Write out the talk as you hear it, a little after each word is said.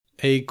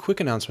A quick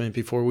announcement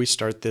before we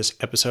start this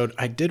episode.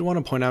 I did want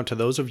to point out to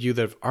those of you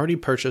that have already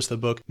purchased the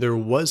book, there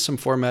was some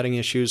formatting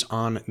issues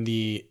on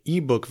the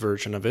ebook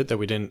version of it that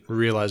we didn't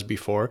realize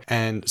before,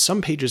 and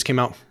some pages came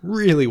out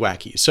really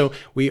wacky. So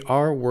we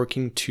are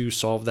working to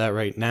solve that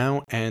right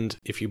now, and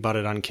if you bought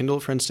it on Kindle,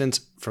 for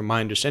instance, from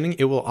my understanding,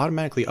 it will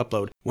automatically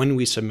upload when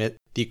we submit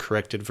the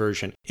corrected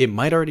version. It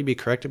might already be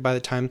corrected by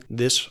the time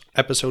this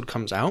episode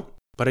comes out,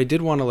 but I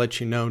did want to let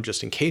you know,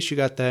 just in case you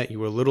got that, you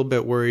were a little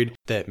bit worried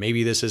that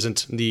maybe this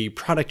isn't the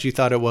product you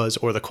thought it was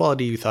or the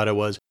quality you thought it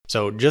was.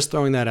 So just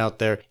throwing that out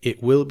there,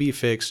 it will be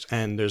fixed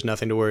and there's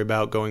nothing to worry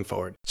about going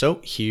forward.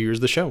 So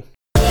here's the show.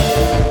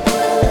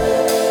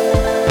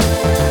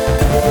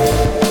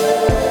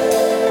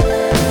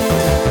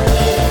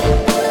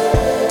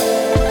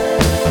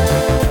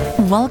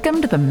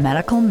 Welcome to the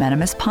Medical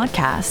Minimus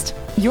Podcast,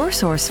 your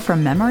source for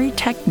memory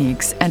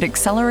techniques and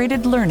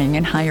accelerated learning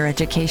in higher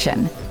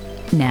education.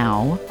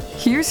 Now,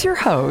 here's your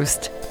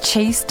host,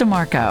 Chase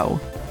DeMarco.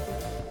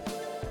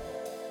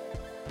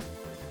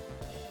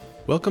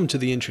 Welcome to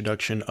the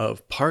introduction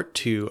of part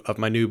 2 of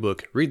my new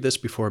book, Read This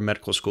Before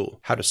Medical School,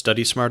 How to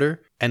Study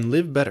Smarter and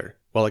Live Better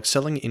while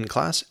excelling in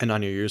class and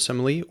on your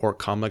USMLE or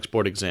complex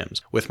board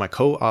exams, with my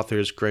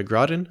co-authors Greg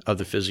Rodden of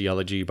the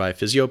Physiology by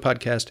Physio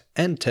podcast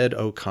and Ted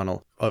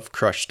O'Connell of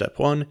Crush Step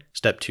 1,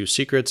 Step 2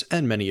 Secrets,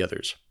 and many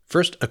others.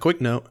 First, a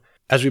quick note.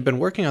 As we've been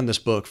working on this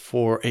book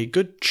for a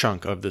good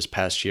chunk of this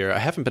past year, I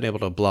haven't been able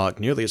to blog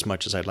nearly as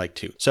much as I'd like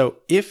to. So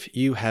if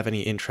you have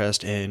any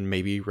interest in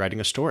maybe writing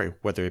a story,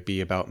 whether it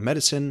be about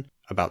medicine,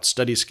 about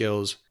study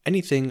skills,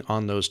 anything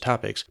on those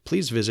topics,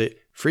 please visit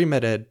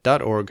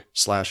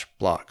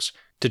freemeded.org/blogs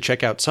to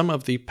check out some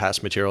of the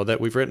past material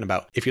that we've written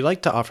about. If you'd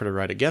like to offer to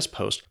write a guest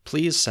post,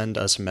 please send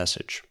us a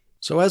message.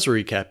 So as a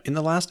recap, in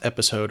the last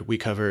episode, we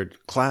covered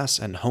class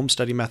and home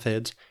study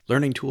methods,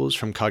 learning tools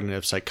from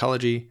cognitive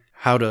psychology,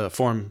 how to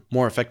form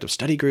more effective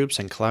study groups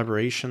and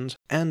collaborations,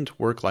 and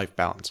work-life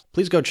balance.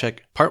 Please go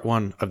check part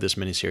 1 of this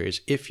miniseries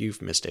if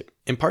you've missed it.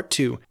 In part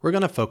 2, we're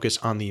going to focus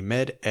on the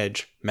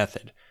Med-Edge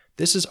method.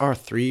 This is our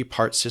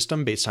 3-part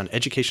system based on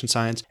education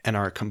science and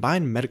our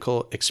combined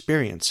medical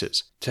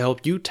experiences to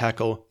help you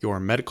tackle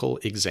your medical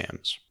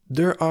exams.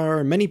 There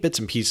are many bits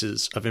and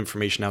pieces of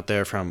information out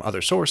there from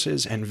other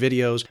sources and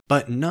videos,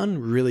 but none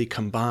really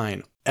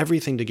combine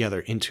everything together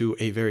into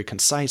a very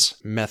concise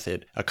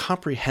method, a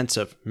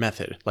comprehensive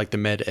method like the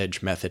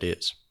Med-Edge method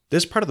is.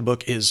 This part of the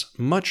book is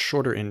much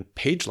shorter in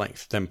page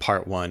length than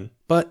part 1,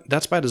 but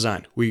that's by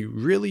design. We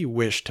really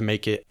wish to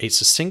make it a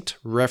succinct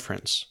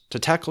reference to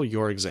tackle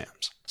your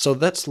exams. So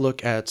let's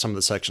look at some of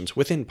the sections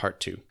within part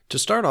 2. To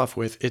start off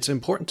with, it's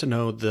important to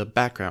know the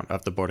background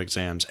of the board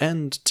exams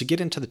and to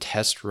get into the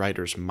test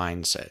writer's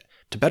mindset,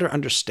 to better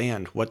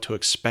understand what to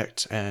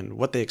expect and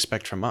what they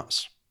expect from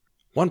us.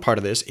 One part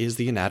of this is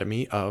the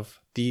anatomy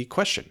of the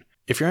question.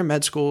 If you're in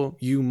med school,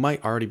 you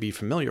might already be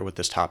familiar with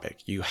this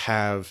topic. You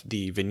have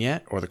the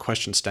vignette or the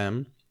question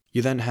stem.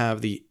 You then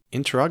have the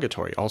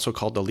interrogatory, also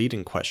called the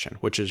leading question,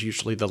 which is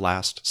usually the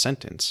last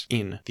sentence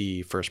in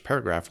the first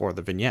paragraph or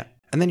the vignette.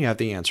 And then you have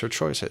the answer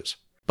choices.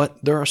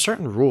 But there are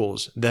certain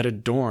rules that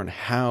adorn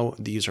how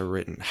these are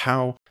written,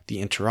 how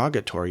the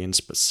interrogatory in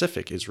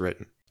specific is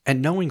written.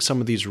 And knowing some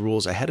of these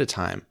rules ahead of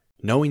time,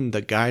 knowing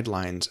the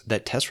guidelines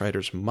that test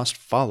writers must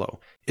follow,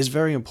 is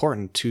very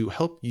important to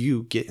help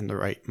you get in the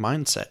right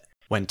mindset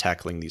when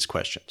tackling these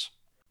questions.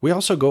 We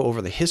also go over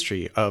the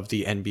history of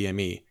the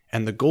NBME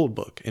and the Gold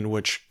Book, in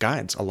which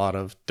guides a lot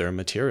of their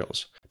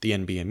materials, the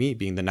NBME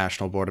being the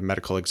National Board of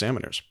Medical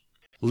Examiners.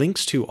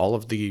 Links to all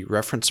of the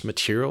reference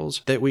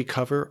materials that we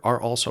cover are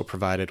also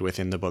provided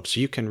within the book, so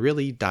you can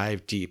really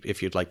dive deep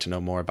if you'd like to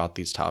know more about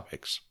these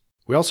topics.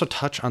 We also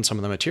touch on some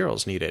of the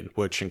materials needed,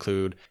 which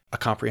include a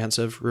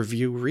comprehensive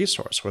review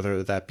resource,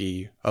 whether that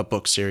be a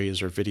book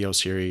series or video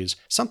series,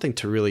 something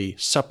to really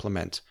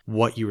supplement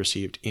what you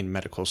received in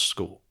medical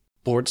school.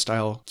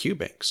 Board-style cue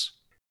banks,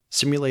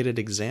 simulated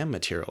exam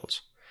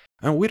materials.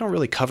 And we don't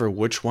really cover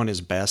which one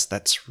is best.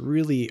 That's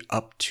really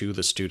up to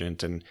the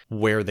student and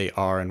where they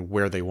are and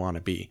where they want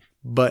to be.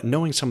 But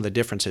knowing some of the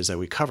differences that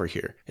we cover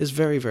here is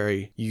very,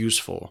 very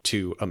useful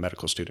to a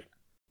medical student.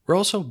 We're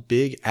also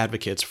big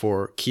advocates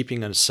for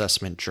keeping an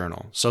assessment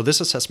journal. So this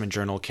assessment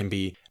journal can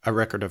be a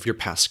record of your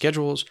past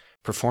schedules,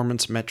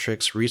 performance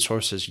metrics,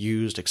 resources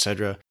used,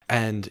 etc.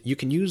 And you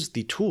can use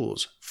the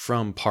tools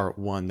from part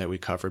 1 that we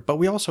covered, but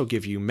we also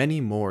give you many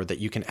more that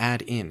you can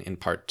add in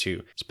part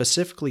 2,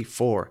 specifically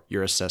for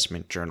your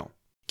assessment journal.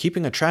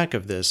 Keeping a track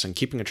of this and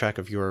keeping a track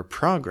of your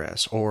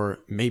progress, or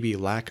maybe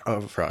lack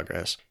of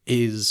progress,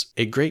 is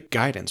a great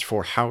guidance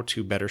for how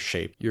to better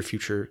shape your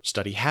future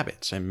study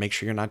habits and make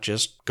sure you're not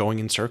just going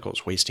in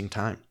circles, wasting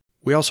time.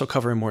 We also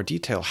cover in more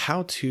detail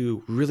how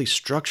to really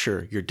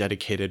structure your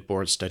dedicated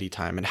board study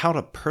time and how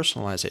to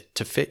personalize it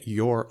to fit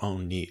your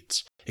own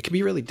needs. It can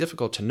be really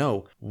difficult to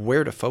know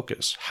where to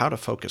focus, how to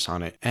focus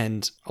on it,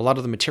 and a lot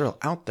of the material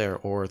out there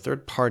or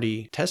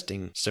third-party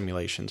testing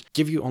simulations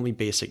give you only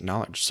basic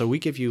knowledge. So we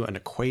give you an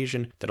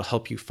equation that'll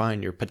help you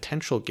find your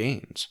potential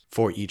gains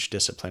for each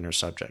discipline or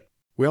subject.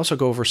 We also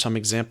go over some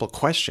example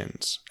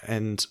questions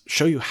and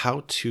show you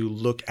how to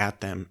look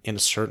at them in a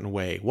certain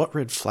way, what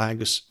red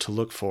flags to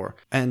look for,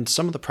 and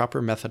some of the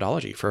proper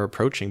methodology for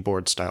approaching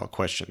board-style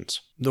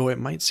questions. Though it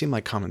might seem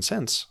like common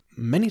sense,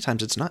 many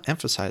times it's not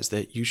emphasized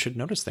that you should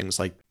notice things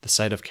like the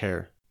site of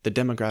care, the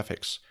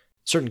demographics,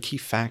 certain key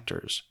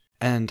factors,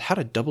 and how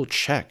to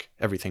double-check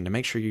everything to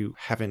make sure you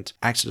haven't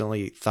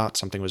accidentally thought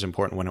something was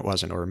important when it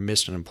wasn't or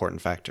missed an important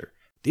factor.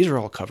 These are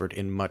all covered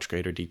in much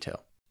greater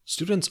detail.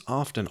 Students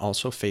often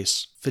also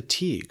face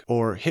fatigue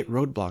or hit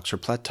roadblocks or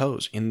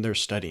plateaus in their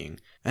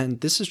studying,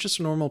 and this is just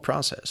a normal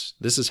process.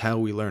 This is how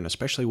we learn,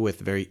 especially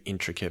with very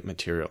intricate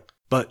material.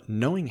 But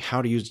knowing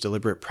how to use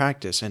deliberate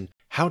practice and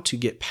how to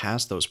get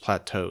past those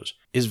plateaus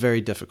is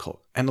very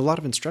difficult, and a lot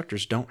of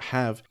instructors don't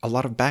have a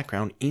lot of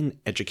background in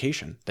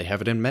education. They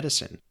have it in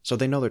medicine, so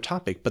they know their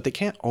topic, but they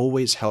can't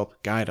always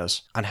help guide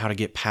us on how to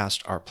get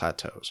past our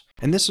plateaus.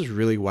 And this is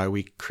really why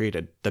we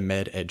created the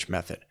Med-Edge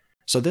method.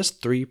 So this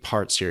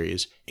 3-part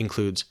series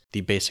includes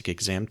the basic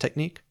exam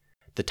technique,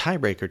 the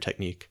tiebreaker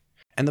technique,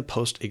 and the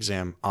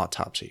post-exam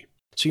autopsy.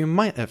 So you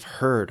might have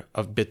heard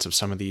of bits of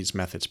some of these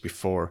methods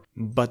before,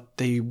 but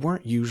they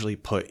weren't usually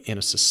put in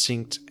a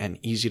succinct and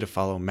easy to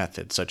follow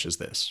method such as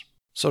this.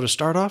 So to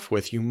start off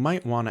with, you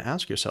might want to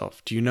ask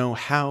yourself, do you know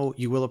how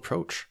you will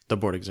approach the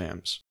board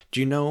exams?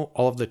 Do you know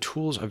all of the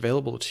tools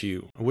available to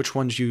you? Which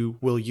ones you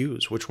will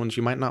use? Which ones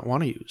you might not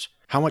want to use?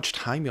 How much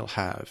time you'll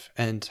have?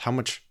 And how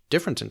much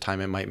difference in time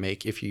it might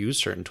make if you use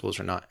certain tools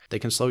or not? They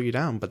can slow you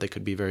down, but they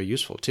could be very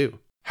useful too.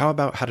 How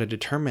about how to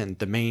determine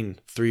the main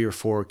 3 or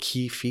 4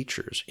 key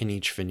features in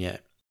each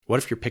vignette? What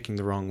if you're picking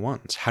the wrong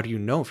ones? How do you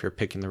know if you're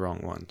picking the wrong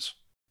ones?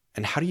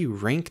 And how do you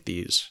rank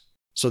these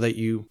so that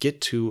you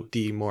get to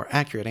the more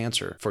accurate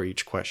answer for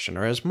each question,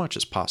 or as much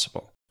as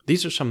possible?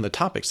 These are some of the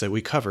topics that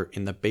we cover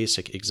in the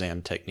basic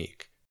exam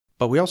technique.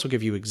 But we also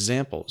give you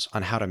examples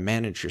on how to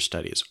manage your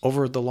studies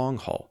over the long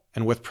haul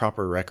and with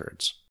proper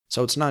records.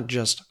 So it's not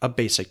just a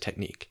basic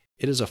technique.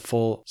 It is a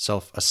full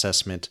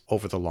self-assessment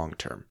over the long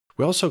term.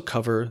 We also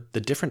cover the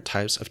different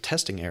types of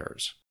testing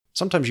errors.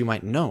 Sometimes you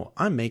might know,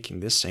 I'm making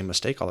this same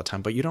mistake all the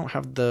time, but you don't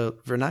have the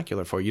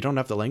vernacular for it. You don't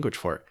have the language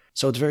for it.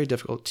 So it's very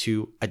difficult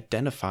to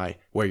identify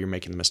where you're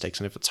making the mistakes.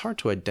 And if it's hard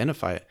to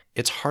identify it,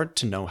 it's hard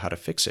to know how to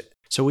fix it.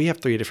 So we have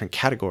 3 different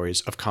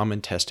categories of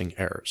common testing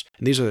errors.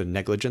 And these are the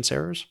negligence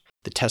errors,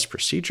 the test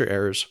procedure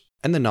errors,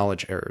 and the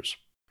knowledge errors.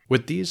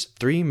 With these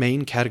 3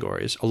 main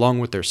categories, along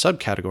with their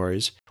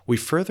subcategories, we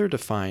further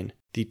define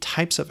the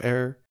types of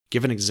error,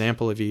 give an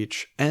example of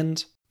each,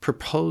 and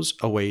propose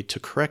a way to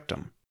correct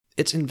them.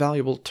 It's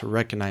invaluable to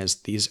recognize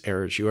these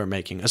errors you are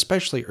making,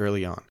 especially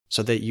early on,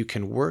 so that you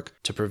can work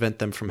to prevent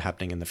them from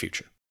happening in the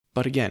future.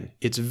 But again,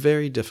 it's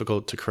very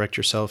difficult to correct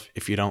yourself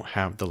if you don't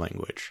have the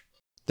language.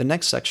 The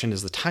next section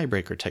is the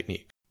tiebreaker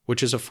technique,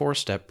 which is a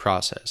 4-step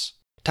process.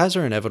 Ties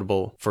are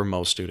inevitable for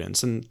most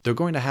students, and they're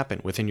going to happen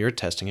within your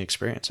testing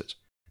experiences.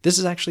 This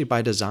is actually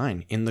by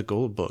design in the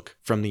Gold Book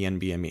from the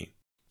NBME.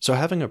 So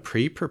having a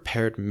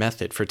pre-prepared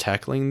method for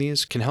tackling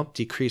these can help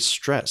decrease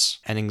stress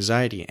and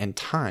anxiety and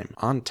time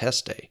on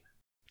test day.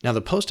 Now,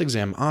 the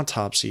post-exam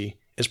autopsy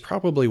is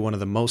probably one of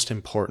the most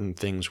important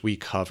things we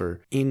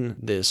cover in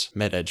this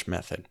Med-Edge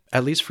method,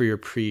 at least for your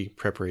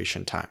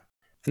pre-preparation time.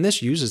 And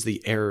this uses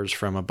the errors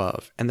from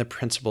above and the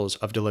principles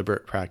of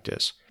deliberate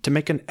practice to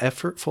make an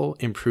effortful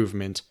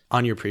improvement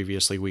on your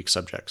previously weak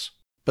subjects.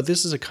 But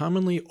this is a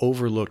commonly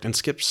overlooked and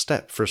skipped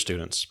step for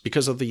students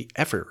because of the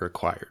effort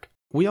required.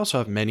 We also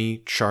have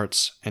many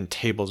charts and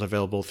tables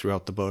available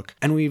throughout the book,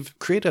 and we've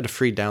created a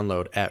free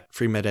download at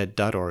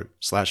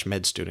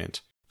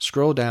freemeded.org/medstudent.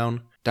 Scroll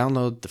down,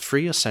 download the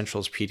free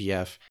Essentials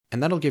PDF,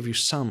 and that'll give you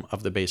some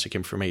of the basic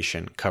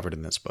information covered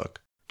in this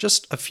book.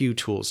 Just a few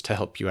tools to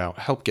help you out,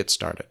 help get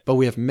started, but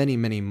we have many,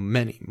 many,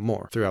 many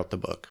more throughout the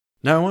book.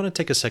 Now, I want to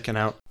take a second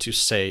out to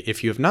say,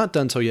 if you have not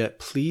done so yet,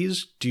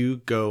 please do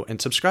go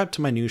and subscribe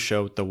to my new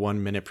show, the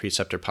 1 Minute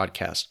Preceptor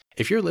Podcast.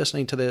 If you're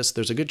listening to this,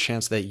 there's a good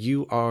chance that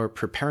you are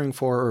preparing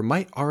for or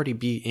might already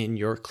be in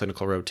your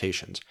clinical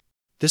rotations.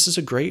 This is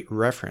a great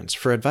reference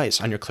for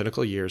advice on your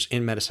clinical years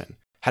in medicine.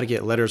 How to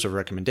get letters of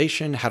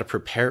recommendation, how to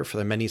prepare for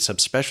the many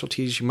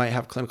subspecialties you might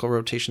have clinical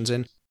rotations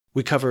in.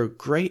 We cover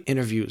great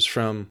interviews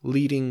from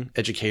leading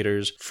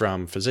educators,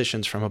 from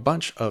physicians, from a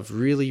bunch of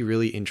really,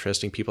 really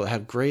interesting people that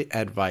have great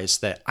advice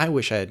that I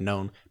wish I had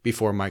known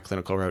before my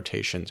clinical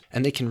rotations,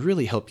 and they can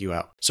really help you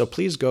out. So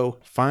please go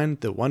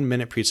find the 1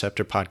 Minute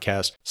Preceptor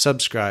Podcast,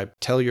 subscribe,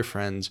 tell your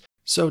friends.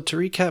 So to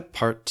recap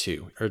part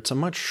 2, it's a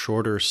much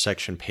shorter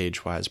section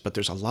page-wise, but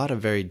there's a lot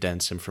of very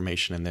dense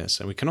information in this,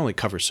 and we can only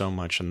cover so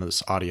much in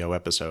this audio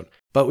episode.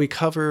 But we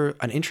cover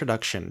an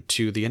introduction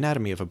to the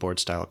anatomy of a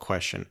board-style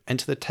question and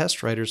to the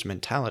test writer's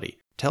mentality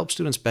to help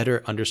students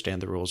better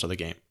understand the rules of the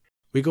game.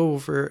 We go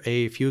over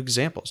a few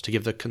examples to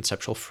give the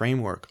conceptual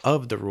framework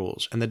of the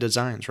rules and the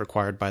designs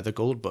required by the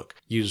Gold Book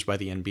used by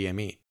the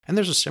NBME. And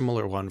there's a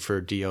similar one for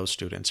DO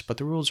students, but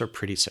the rules are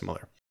pretty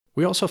similar.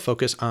 We also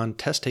focus on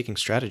test-taking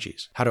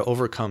strategies, how to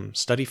overcome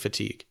study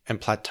fatigue and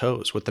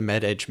plateaus with the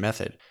Med-Edge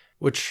method,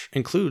 which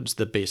includes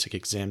the basic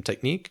exam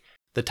technique,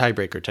 the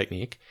tiebreaker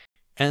technique,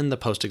 and the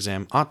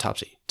post-exam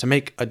autopsy to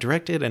make a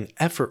directed and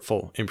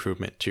effortful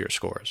improvement to your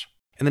scores.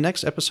 In the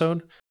next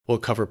episode, we'll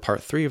cover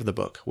part 3 of the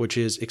book, which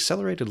is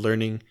Accelerated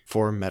Learning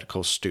for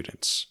Medical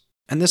Students.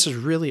 And this is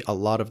really a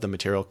lot of the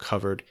material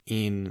covered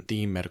in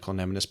the Medical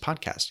Nemesis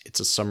podcast. It's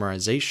a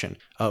summarization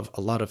of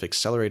a lot of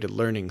accelerated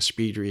learning,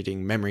 speed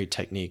reading, memory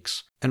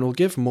techniques, and will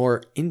give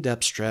more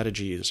in-depth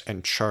strategies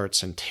and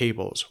charts and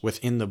tables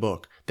within the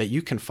book that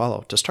you can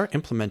follow to start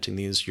implementing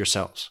these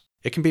yourselves.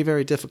 It can be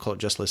very difficult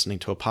just listening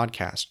to a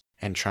podcast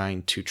and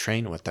trying to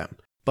train with them,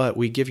 but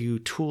we give you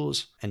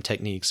tools and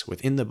techniques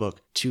within the book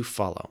to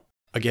follow.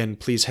 Again,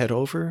 please head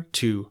over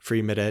to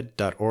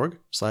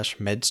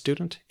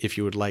freemeded.org/medstudent if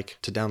you would like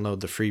to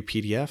download the free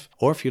PDF,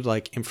 or if you'd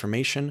like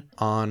information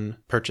on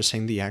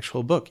purchasing the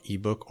actual book,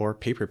 ebook or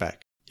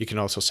paperback. You can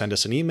also send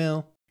us an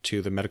email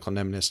to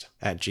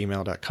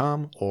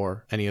themedicalnemesis@gmail.com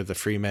or any of the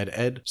Free Med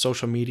Ed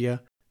social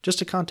media just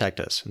to contact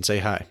us and say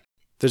hi.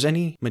 If there's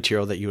any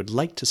material that you would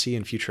like to see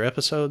in future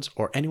episodes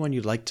or anyone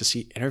you'd like to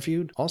see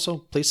interviewed,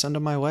 also please send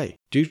them my way.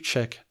 Do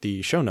check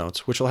the show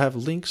notes, which will have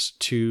links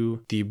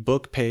to the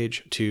book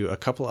page, to a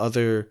couple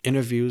other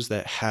interviews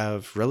that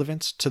have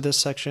relevance to this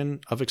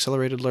section of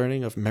accelerated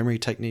learning, of memory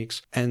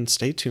techniques, and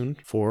stay tuned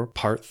for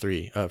part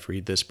 3 of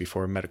Read This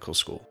Before Medical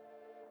School.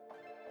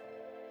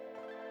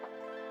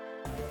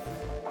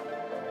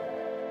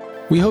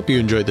 We hope you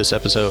enjoyed this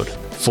episode.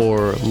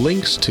 For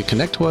links to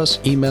connect to us,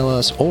 email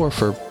us, or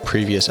for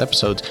previous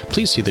episodes,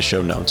 please see the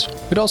show notes.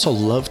 We'd also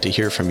love to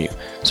hear from you,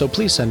 so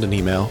please send an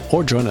email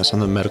or join us on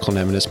the Medical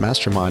Nemesis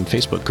Mastermind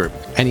Facebook group.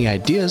 Any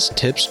ideas,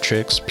 tips,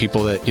 tricks,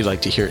 people that you'd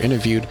like to hear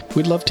interviewed,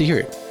 we'd love to hear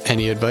it.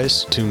 Any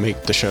advice to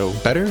make the show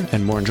better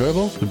and more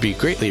enjoyable would be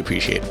greatly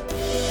appreciated.